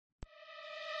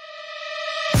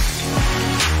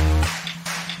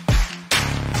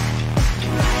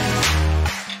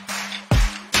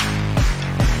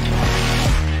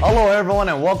everyone,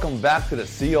 and welcome back to the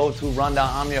CO2 Rundown.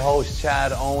 I'm your host,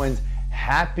 Chad Owens.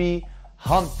 Happy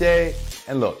Hump Day.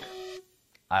 And look,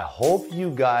 I hope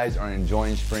you guys are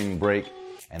enjoying spring break,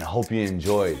 and I hope you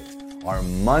enjoyed our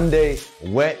Monday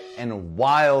Wet and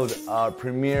Wild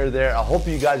premiere there. I hope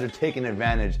you guys are taking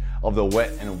advantage of the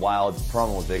Wet and Wild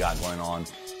promos they got going on.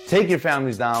 Take your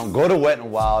families down, go to Wet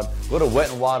and Wild, go to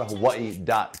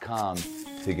wetandwildhawaii.com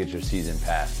to get your season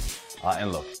pass.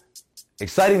 And look,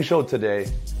 exciting show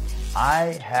today.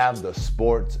 I have the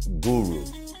sports guru,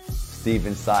 Steve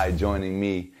Inside, joining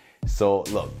me. So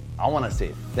look, I want to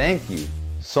say thank you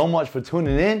so much for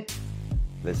tuning in.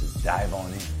 Let's just dive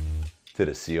on in to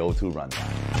the CO2 Rundown.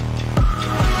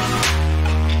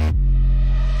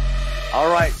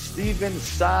 All right, Steve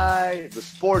Inside, the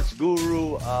sports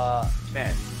guru.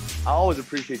 Man, I always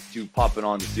appreciate you popping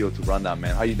on the CO2 Rundown,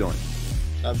 man. How you doing?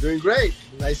 I'm doing great.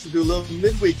 Nice to do a little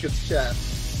midweek of chat.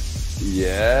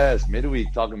 Yes,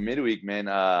 midweek. Talking midweek, man.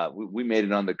 We made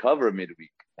it on the cover of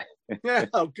midweek. Yeah,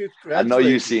 good. I know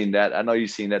you've seen that. That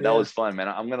Yeah. was fun, man.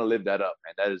 I'm gonna live that up,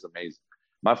 man. That is amazing.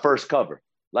 My first cover,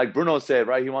 like Bruno said,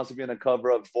 right? He wants to be on the cover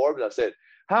of Forbes. I said,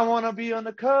 I want to be on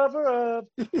the cover of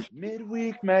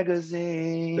Midweek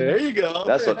magazine. There you go.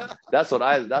 That's what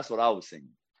I was singing.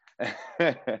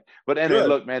 But anyway, Good.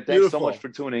 look, man. Thanks Beautiful. so much for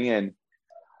tuning in.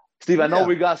 Steve, I know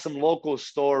we got some local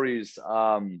stories,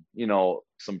 some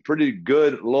pretty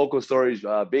good local stories,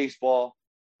 baseball,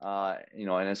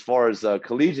 and as far as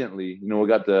collegiately, we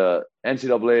got the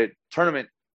NCAA tournament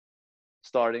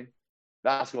starting,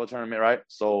 basketball tournament, right?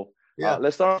 So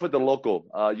let's start off with the local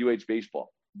UH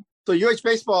baseball. So UH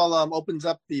baseball opens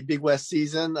up the Big West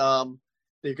season.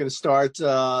 They're going to start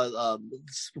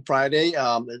Friday,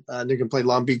 and they're going to play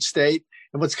Long Beach State.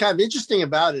 And what's kind of interesting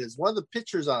about it is one of the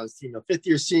pitchers on his team, a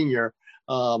fifth-year senior,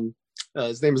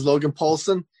 his name is Logan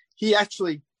Polson. He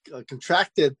actually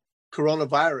contracted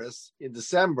coronavirus in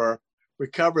December,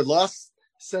 recovered, lost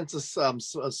sense of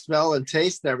smell and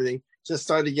taste and everything, just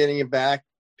started getting it back,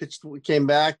 came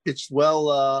back, pitched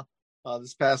well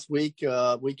this past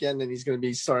weekend, and he's going to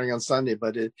be starting on Sunday.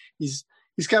 But he's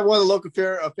kind of one of the local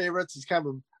favorites. He's kind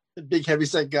of a big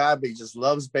heavyset guy, but he just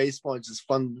loves baseball. It's just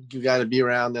fun guy to be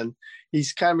around, and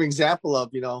he's kind of an example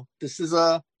of this is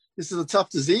a tough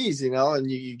disease, and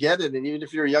you get it, and even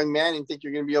if you're a young man and think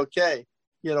you're going to be okay,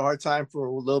 he had a hard time for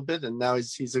a little bit, and now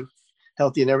he's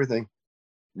healthy and everything.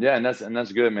 Yeah, and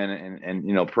that's good, man.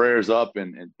 And prayers up,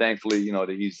 and thankfully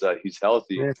that he's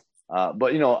healthy. Yeah.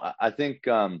 But I think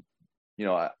I'm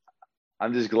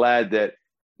just glad that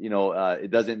it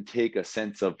doesn't take a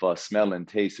sense of smell and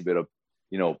taste a bit of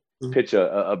pitch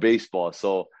a baseball.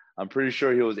 So I'm pretty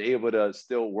sure he was able to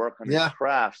still work on his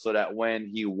craft so that when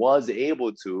he was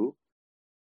able to,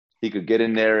 he could get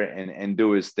in there and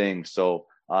do his thing. So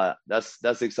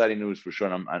that's exciting news for sure.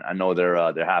 And I know they're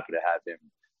happy to have him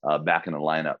back in the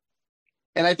lineup.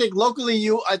 And I think locally,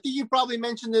 I think you probably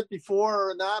mentioned it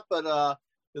before or not, but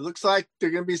it looks like there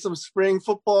are going to be some spring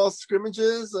football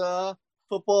scrimmages,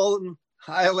 football and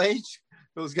ILH,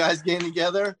 those guys getting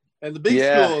together. And the big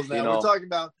schools now, we're talking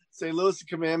about St. Louis and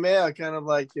Kamehameha, kind of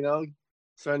like,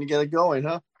 starting to get it going,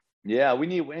 huh? Yeah, we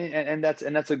need, and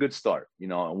that's a good start.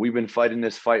 We've been fighting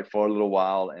this fight for a little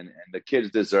while, and the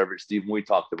kids deserve it, Steve. We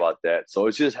talked about that. So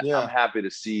it's just, I'm happy to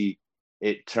see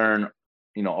it turn,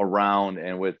 around,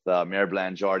 and with Mayor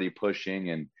Blangiardi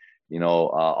pushing, and,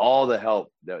 all the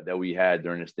help that we had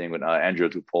during this thing with Andrea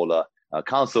Tupola,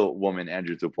 Councilwoman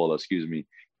Andrea Tupola,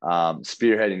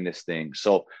 spearheading this thing.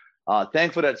 So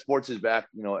thankful that sports is back,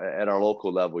 at our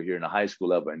local level here, in the high school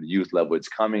level and the youth level. It's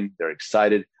coming. They're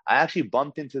excited. I actually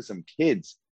bumped into some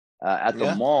kids at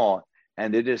the mall,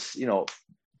 and they're just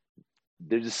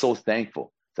so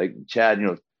thankful. It's like, Chad,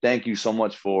 thank you so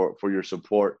much for your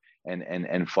support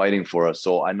and fighting for us.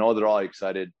 So I know they're all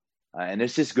excited, and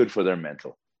it's just good for their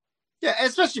mental. Yeah,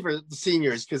 especially for the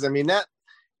seniors, because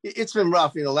it's been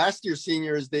rough. Last year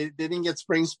seniors they didn't get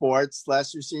spring sports.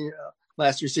 Last year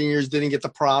seniors didn't get the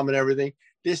prom and everything.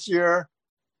 This year,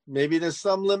 maybe there's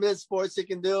some limited sports they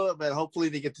can do, but hopefully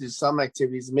they get to do some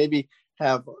activities, maybe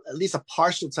have at least a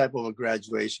partial type of a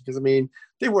graduation. Because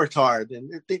they worked hard,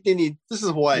 and they need. This is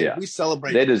Hawaii. We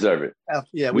celebrate. They deserve it.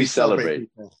 We celebrate.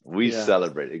 We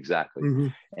celebrate, exactly. Mm-hmm.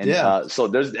 And so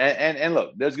there's and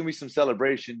look, there's gonna be some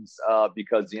celebrations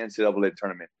because the NCAA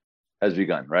tournament has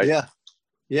begun, right? Yeah.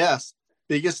 Yes.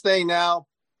 Biggest thing now.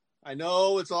 I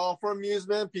know it's all for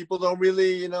amusement. People don't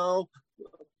really,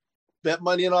 bet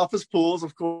money in office pools,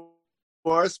 of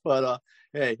course. But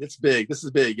hey, it's big. This is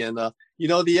big, and the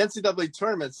NCAA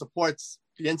tournament supports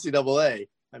the NCAA.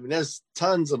 There's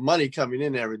tons of money coming in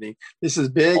and everything. This is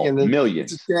big, and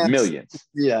millions.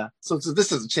 Yeah. So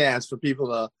this is a chance for people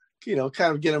to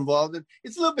kind of get involved in.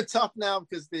 It's a little bit tough now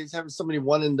because they have so many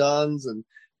one and dones and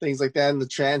things like that, and the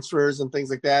transfers and things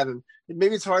like that. And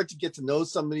maybe it's hard to get to know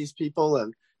some of these people,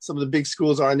 and some of the big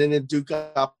schools aren't in it. Duke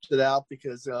opted out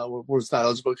because we're not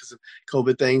eligible because of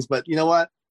COVID things. But you know what?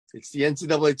 It's the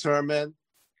NCAA tournament.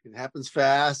 It happens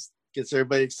fast, gets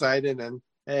everybody excited, and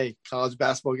hey, college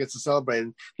basketball gets to celebrate.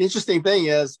 And the interesting thing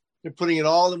is they're putting it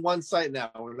all in one site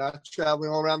now. We're not traveling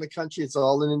all around the country. It's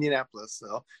all in Indianapolis.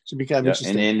 So it should be kind of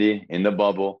interesting. In Indy, in the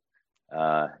bubble.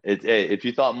 If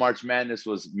you thought March Madness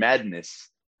was madness,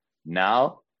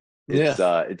 now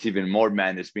it's even more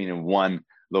madness being in one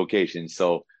location.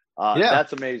 So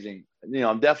that's amazing.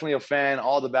 I'm definitely a fan.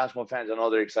 All the basketball fans, I know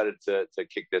they're excited to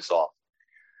kick this off.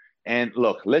 And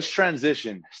look, let's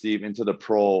transition, Steve, into the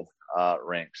pro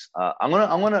ranks.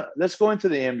 Let's go into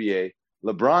the NBA.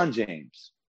 LeBron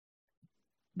James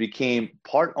became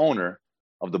part owner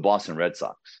of the Boston Red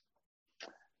Sox.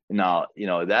 Now,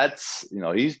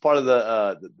 he's part of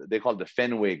they call it the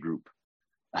Fenway Group,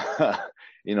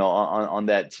 on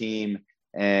that team.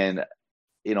 And,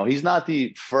 he's not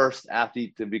the first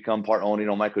athlete to become part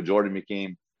owner. Michael Jordan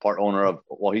became part owner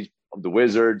he's of the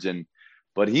Wizards,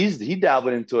 but he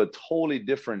dabbled into a totally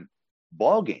different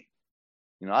ball game.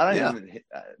 I don't even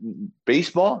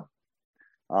baseball.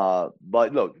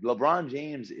 But look, LeBron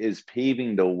James is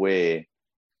paving the way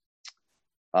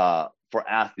for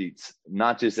athletes,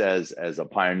 not just as a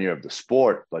pioneer of the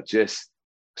sport, but just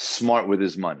smart with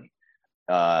his money,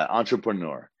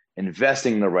 entrepreneur,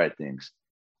 investing in the right things.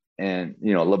 And,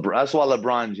 that's why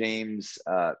LeBron James,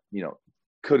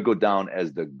 could go down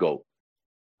as the GOAT,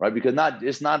 right? Because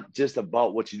it's not just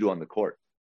about what you do on the court.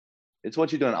 It's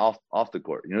what you're doing off the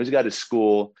court. He's got a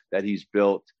school that he's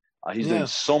built. He's doing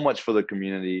so much for the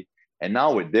community. And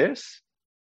now with this,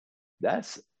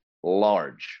 that's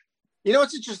large.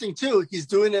 What's interesting, too? He's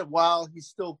doing it while he's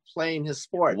still playing his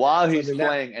sport. While he's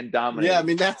playing and dominating.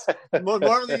 Yeah, that's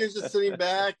normally you're just sitting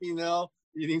back,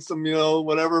 eating some,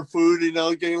 whatever food,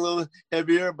 getting a little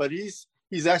heavier. But he's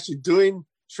actually doing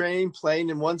training,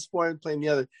 playing in one sport and playing the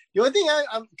other. The only thing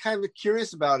I'm kind of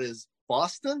curious about is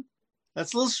Boston.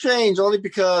 That's a little strange, only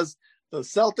because the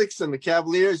Celtics and the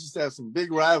Cavaliers used to have some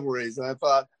big rivalries. And I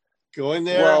thought, going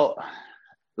there. Well,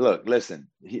 look, listen,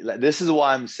 this is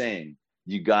why I'm saying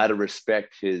you got to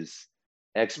respect his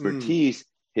expertise,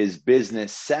 his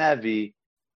business savvy.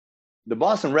 The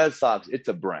Boston Red Sox, it's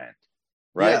a brand,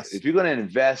 right? Yes. If you're going to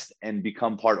invest and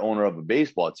become part owner of a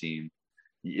baseball team,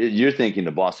 you're thinking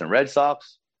the Boston Red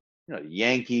Sox,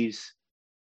 Yankees.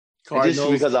 Cardinals,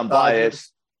 just because I'm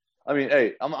biased. I mean,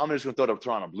 hey, I'm just gonna throw the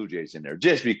Toronto Blue Jays in there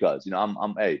just because, I'm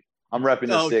repping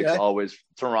the six always.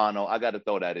 Toronto, I got to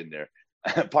throw that in there.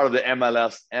 Part of the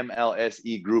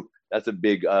MLSE group. That's a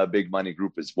big money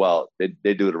group as well.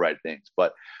 They do the right things.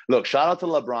 But look, shout out to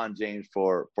LeBron James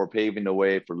for paving the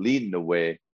way, for leading the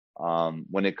way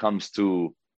when it comes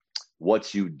to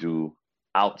what you do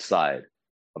outside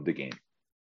of the game.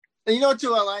 And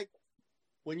too, I like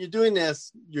when you're doing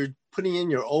this, you're putting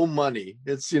in your own money.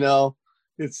 It's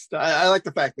I like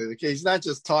the fact that he's not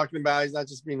just talking about, he's not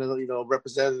just being a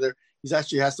representative. He's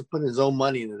actually has to put his own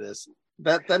money into this.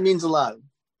 That means a lot.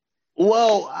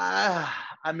 Well,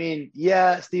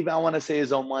 Steve, I want to say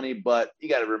his own money, but you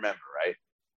got to remember, right?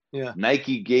 Yeah.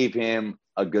 Nike gave him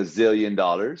 $1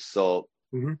 gazillion, so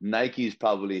Nike's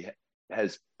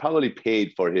has probably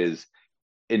paid for his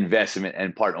investment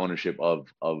and part ownership of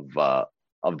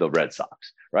the Red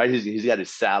Sox, right? He's got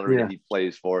his salary that he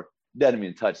plays for. Doesn't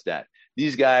even touch that.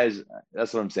 These guys,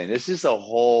 that's what I'm saying. It's just they're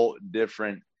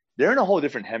in a whole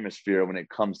different hemisphere when it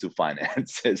comes to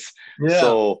finances. Yeah.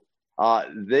 So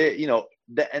and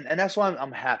that's why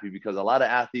I'm happy, because a lot of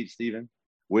athletes, Steven,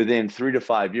 within 3 to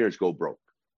 5 years go broke,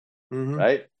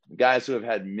 right? Guys who have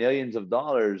had millions of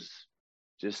dollars,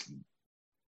 just,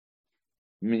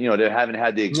 they haven't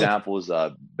had the examples,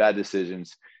 bad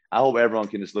decisions. I hope everyone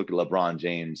can just look at LeBron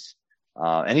James.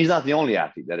 And he's not the only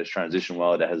athlete that has transitioned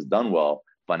well, that has done well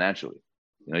financially.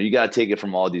 You got to take it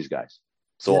from all these guys.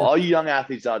 So all you young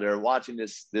athletes out there watching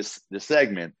this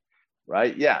segment,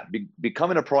 right? Yeah,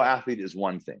 becoming a pro athlete is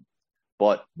one thing,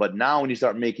 but now when you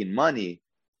start making money,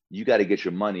 you got to get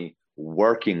your money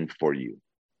working for you.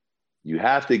 You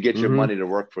have to get your money to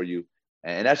work for you,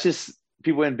 and that's just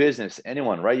people in business,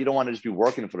 anyone, right? You don't want to just be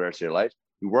working for the rest of your life.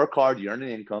 You work hard, you earn an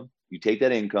income, you take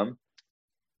that income,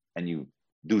 and you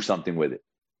do something with it,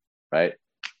 right?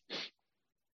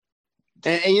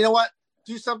 And you know what?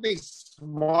 Do something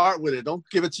smart with it. Don't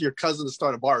give it to your cousin to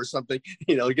start a bar or something.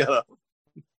 You gotta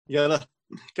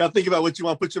think about what you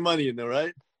want to put your money in there,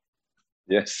 right?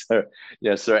 Yes, sir.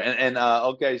 Yes, sir. And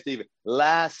okay, Steve.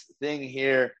 Last thing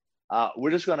here.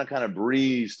 we're just going to kind of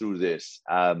breeze through this.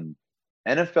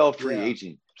 NFL free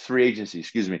agency,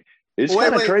 excuse me. It's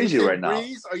kind of crazy right now.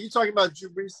 Are you talking about Drew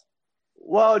Brees?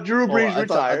 Well, Drew Brees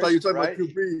retired. I thought you were talking right? about Drew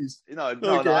Brees. No.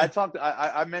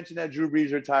 I mentioned that Drew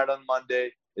Brees retired on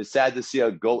Monday. It's sad to see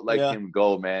a GOAT like him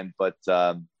go, man. But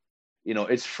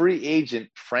it's free agent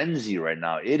frenzy right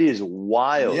now. It is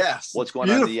wild. What's going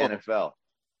on in the NFL?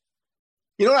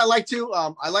 You know what I like too?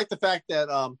 I like the fact that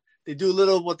they do a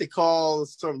little what they call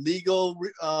sort of legal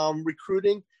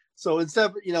recruiting. So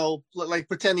instead of, like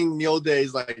pretending in the old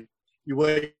days, like you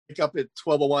wake up at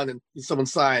 12:01 and someone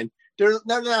signed, they're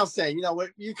now saying, you know what,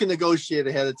 you can negotiate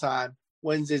ahead of time.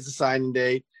 Wednesday's the signing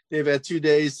date. They've had 2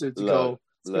 days to go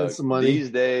spend some money.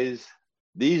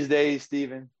 These days,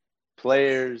 Steven,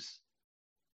 players,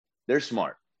 they're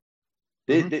smart.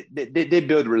 They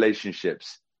build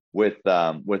relationships with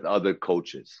other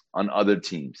coaches on other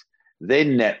teams. They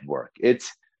network.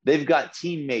 They've got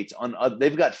teammates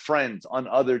they've got friends on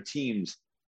other teams.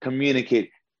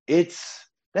 Communicate.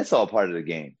 That's all part of the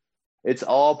game. It's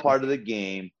all part of the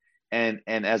game. And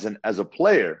as a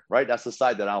player, right? That's the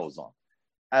side that I was on.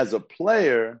 As a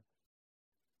player,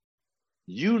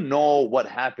 you know what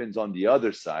happens on the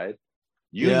other side.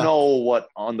 You know what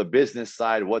on the business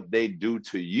side, what they do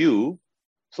to you.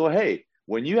 So hey,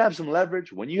 when you have some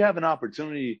leverage, when you have an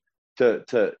opportunity to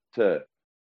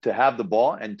have the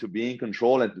ball and to be in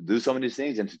control and to do some of these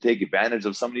things and to take advantage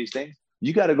of some of these things,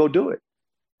 you got to go do it.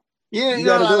 Yeah, you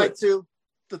know what I like too?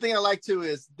 The thing I like too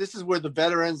is this is where the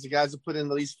veterans, the guys who put in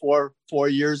at least 4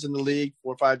 years in the league,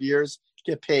 4 or 5 years,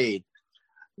 get paid.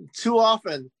 Too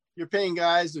often, you're paying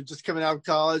guys who are just coming out of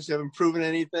college, haven't proven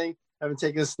anything, haven't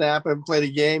taken a snap, haven't played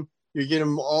a game. You're getting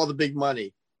them all the big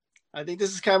money. I think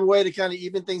this is kind of a way to kind of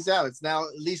even things out. It's now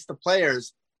at least the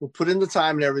players who put in the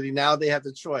time and everything. Now they have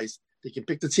the choice. They can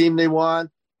pick the team they want.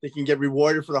 They can get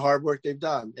rewarded for the hard work they've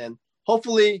done. And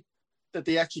hopefully that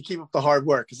they actually keep up the hard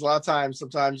work. Because a lot of times,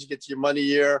 sometimes you get to your money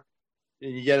year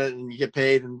and you get it and you get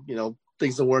paid and,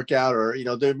 things don't work out or,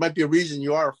 there might be a reason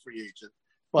you are a free agent.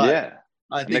 But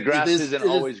I think the grass isn't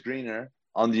always greener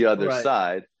on the other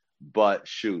side. But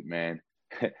shoot, man,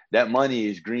 that money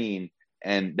is green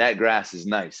and that grass is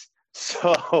nice.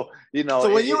 So, it all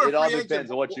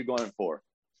depends on what you're going for.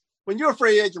 When you're a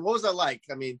free agent, what was that like?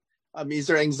 I mean, is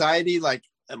there anxiety? Like,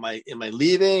 am I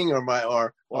leaving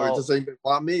or does anybody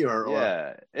want me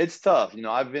or? It's tough.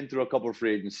 I've been through a couple of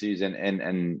free agencies and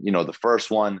the first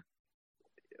one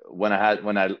when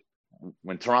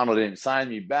Toronto didn't sign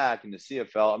me back in the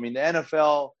CFL. I mean, the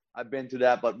NFL, I've been through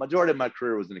that, but majority of my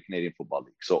career was in the Canadian Football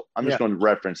League. So I'm just going to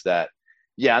reference that.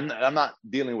 Yeah, I'm not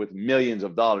dealing with millions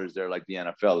of dollars there like the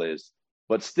NFL is,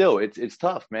 but still, it's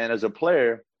tough, man. As a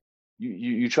player,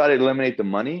 you try to eliminate the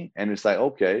money, and it's like,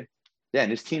 okay, damn,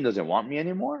 this team doesn't want me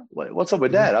anymore. What's up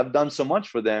with that? I've done so much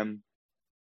for them,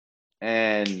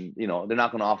 and they're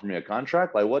not going to offer me a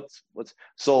contract. Like, what's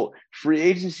so free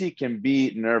agency can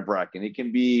be nerve-wracking. It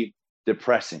can be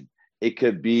depressing. It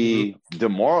could be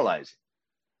demoralizing,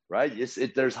 right?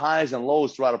 There's highs and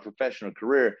lows throughout a professional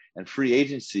career, and free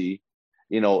agency.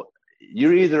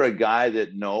 You're either a guy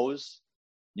that knows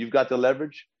you've got the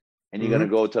leverage and you're going to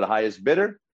go to the highest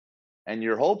bidder and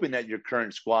you're hoping that your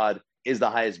current squad is the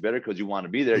highest bidder because you want to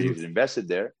be there. You've invested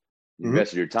there, you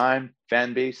invested your time,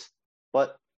 fan base.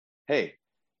 But hey,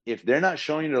 if they're not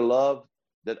showing you the love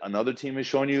that another team is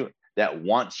showing you that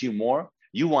wants you more,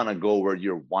 you want to go where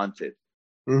you're wanted.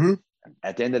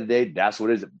 At the end of the day, that's what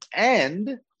it is.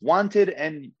 And wanted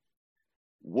and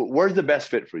where's the best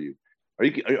fit for you? Are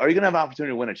you going to have an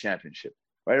opportunity to win a championship?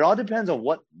 Right? It all depends on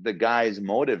what the guy's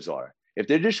motives are. If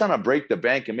they're just trying to break the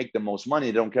bank and make the most money,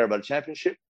 they don't care about a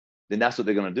championship, then that's what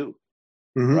they're going to do.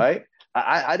 Right?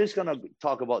 I just going to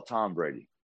talk about Tom Brady.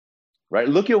 Right?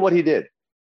 Look at what he did.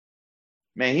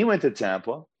 Man, he went to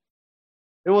Tampa.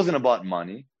 It wasn't about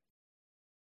money.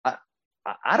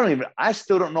 I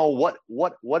still don't know what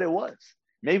it was.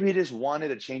 Maybe he just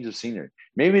wanted a change of scenery.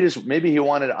 Maybe he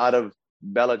wanted out of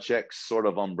Belichick's sort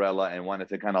of umbrella and wanted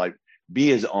to kind of like be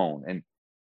his own. And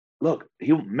look,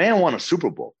 man won a Super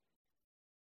Bowl.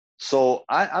 So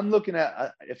I'm looking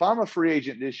at, if I'm a free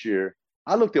agent this year,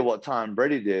 I looked at what Tom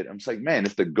Brady did. I'm just like, man,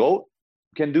 if the GOAT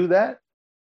can do that,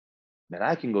 then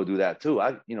I can go do that too.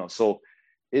 So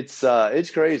it's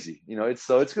crazy.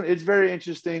 It's very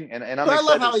interesting. And I'm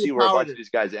excited to see where a bunch of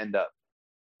these guys end up.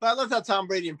 But I love how Tom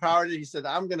Brady empowered it. He said,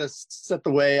 I'm going to set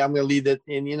the way, I'm going to lead it.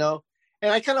 And,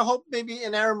 and I kind of hope maybe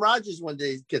an Aaron Rodgers one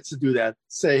day gets to do that.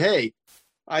 Say, hey,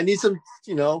 I need some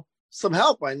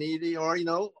help. I need,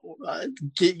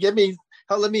 let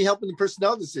me help in the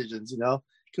personnel decisions,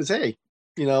 because, hey,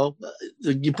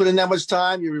 you put in that much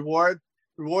time, you reward.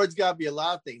 rewards got to be a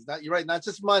lot of things. You're right, not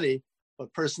just money,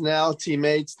 but personnel,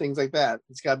 teammates, things like that.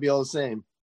 It's got to be all the same.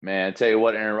 Man, I tell you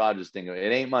what, Aaron Rodgers think of it.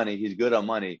 It ain't money. He's good on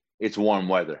money. It's warm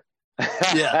weather.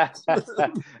 Yeah.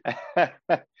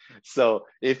 So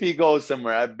if he goes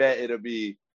somewhere, I bet it'll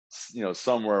be,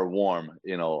 somewhere warm,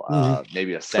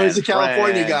 maybe a San Fran. He's a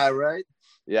California guy, right?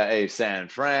 Yeah, hey, San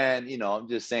Fran, I'm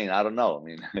just saying, I don't know. I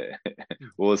mean,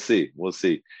 we'll see.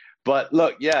 But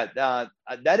look,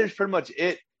 that is pretty much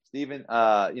it, Stephen.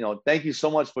 Thank you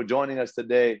so much for joining us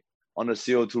today on the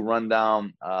CO2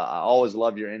 Rundown. I always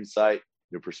love your insight,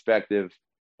 your perspective,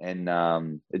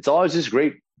 and it's always just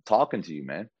great talking to you,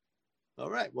 man. All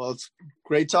right. Well, it's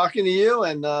great talking to you,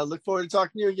 and look forward to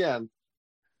talking to you again.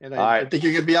 And I think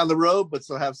you're going to be on the road, but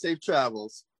so have safe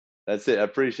travels. That's it. I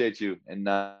appreciate you. And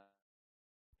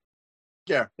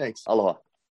care. Thanks. Aloha.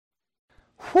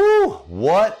 Whew,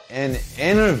 what an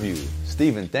interview.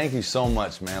 Stephen, thank you so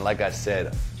much, man. Like I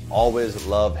said, always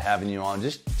love having you on.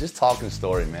 Just talking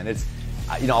story, man. It's,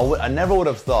 I never would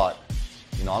have thought,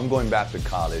 I'm going back to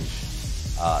college.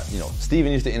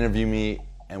 Stephen used to interview me,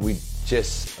 and we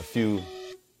just a few,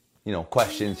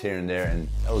 questions here and there, and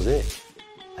that was it.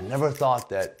 I never thought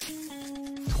that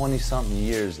 20-something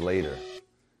years later,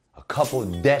 a couple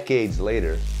of decades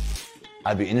later,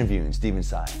 I'd be interviewing Stephen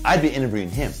Tsai. I'd be interviewing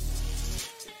him,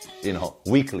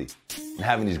 weekly, and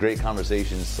having these great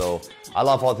conversations. So I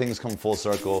love how things come full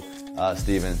circle,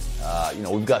 Stephen.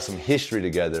 We've got some history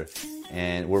together,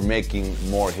 and we're making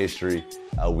more history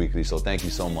weekly. So thank you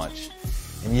so much.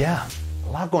 And yeah,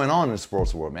 a lot going on in the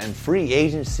sports world, man. Free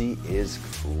agency is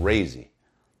crazy.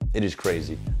 It is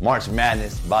crazy. March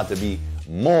Madness about to be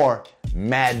more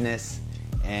madness.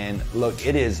 And look,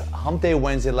 it is Hump Day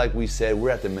Wednesday, like we said. We're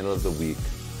at the middle of the week.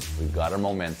 We've got our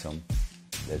momentum.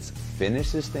 Let's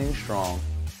finish this thing strong.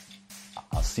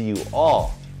 I'll see you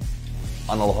all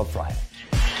on Aloha Friday.